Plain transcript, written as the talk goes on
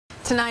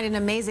Tonight, an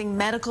amazing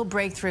medical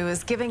breakthrough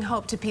is giving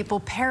hope to people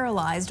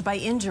paralyzed by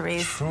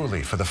injuries.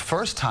 Truly, for the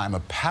first time,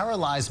 a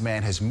paralyzed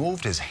man has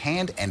moved his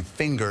hand and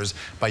fingers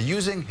by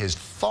using his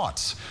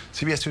thoughts.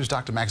 CBS 2's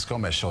Dr. Max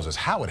Gomez shows us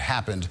how it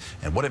happened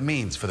and what it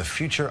means for the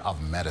future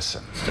of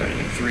medicine. Starting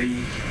in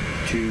 3,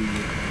 2,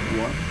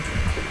 1.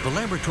 The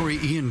laboratory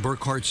Ian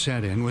Burkhart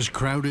sat in was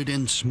crowded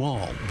and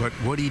small, but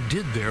what he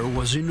did there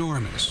was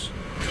enormous.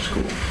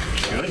 Cool.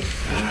 Good.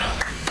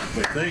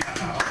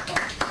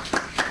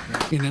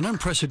 In an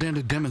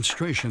unprecedented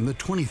demonstration, the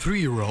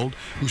 23-year-old,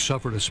 who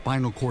suffered a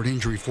spinal cord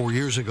injury 4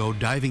 years ago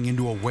diving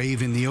into a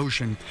wave in the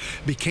ocean,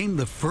 became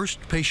the first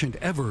patient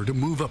ever to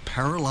move a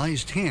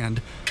paralyzed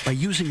hand by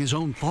using his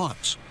own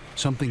thoughts,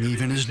 something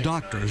even his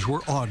doctors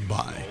were awed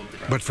by.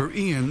 But for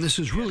Ian, this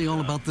is really all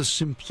about the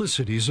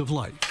simplicities of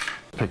life.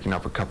 Picking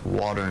up a cup of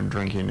water and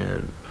drinking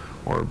it,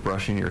 or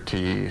brushing your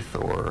teeth,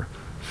 or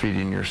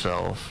feeding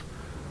yourself.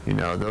 You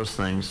know, those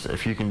things,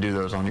 if you can do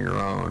those on your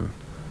own,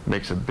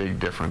 makes a big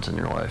difference in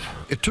your life.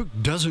 It took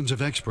dozens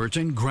of experts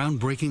and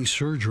groundbreaking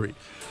surgery.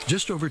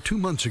 Just over 2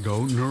 months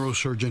ago,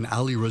 neurosurgeon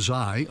Ali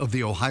Rezai of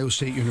the Ohio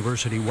State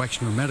University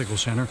Wexner Medical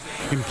Center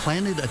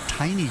implanted a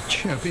tiny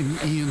chip in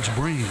Ian's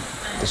brain.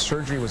 The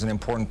surgery was an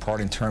important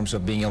part in terms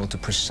of being able to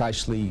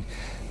precisely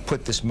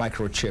put this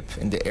microchip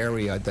in the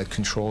area that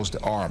controls the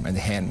arm and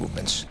the hand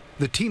movements.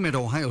 The team at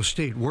Ohio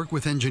State worked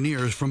with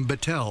engineers from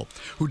Battelle,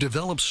 who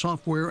developed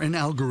software and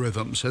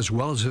algorithms, as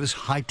well as this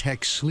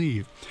high-tech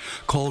sleeve.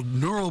 Called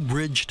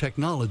NeuroBridge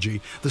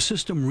technology, the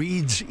system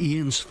reads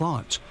Ian's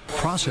thoughts,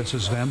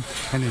 processes them,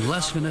 and in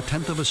less than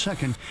 1/10 of a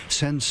second,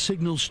 sends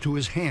signals to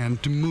his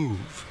hand to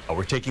move.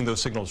 We're taking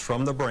those signals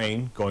from the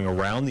brain, going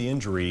around the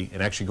injury,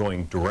 and actually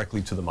going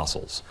directly to the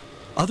muscles.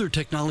 Other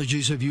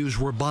technologies have used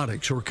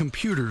robotics or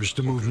computers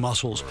to move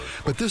muscles,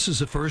 but this is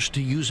the first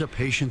to use a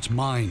patient's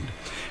mind.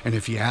 And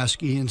if you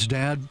ask Ian's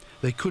dad,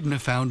 they couldn't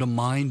have found a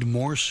mind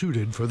more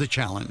suited for the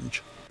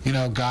challenge. You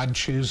know, God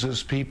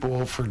chooses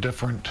people for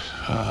different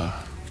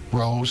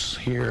roles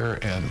here,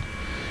 and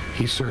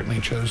he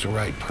certainly chose the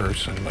right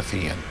person with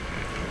Ian.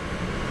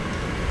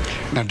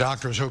 Now,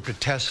 doctors hope to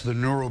test the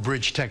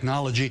NeuroBridge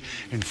technology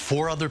in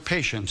 4 other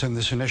patients in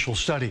this initial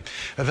study.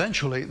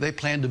 Eventually, they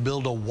plan to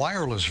build a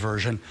wireless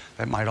version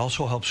that might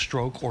also help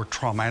stroke or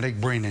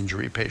traumatic brain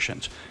injury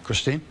patients.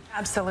 Christine?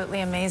 Absolutely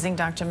amazing,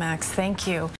 Dr. Max. Thank you.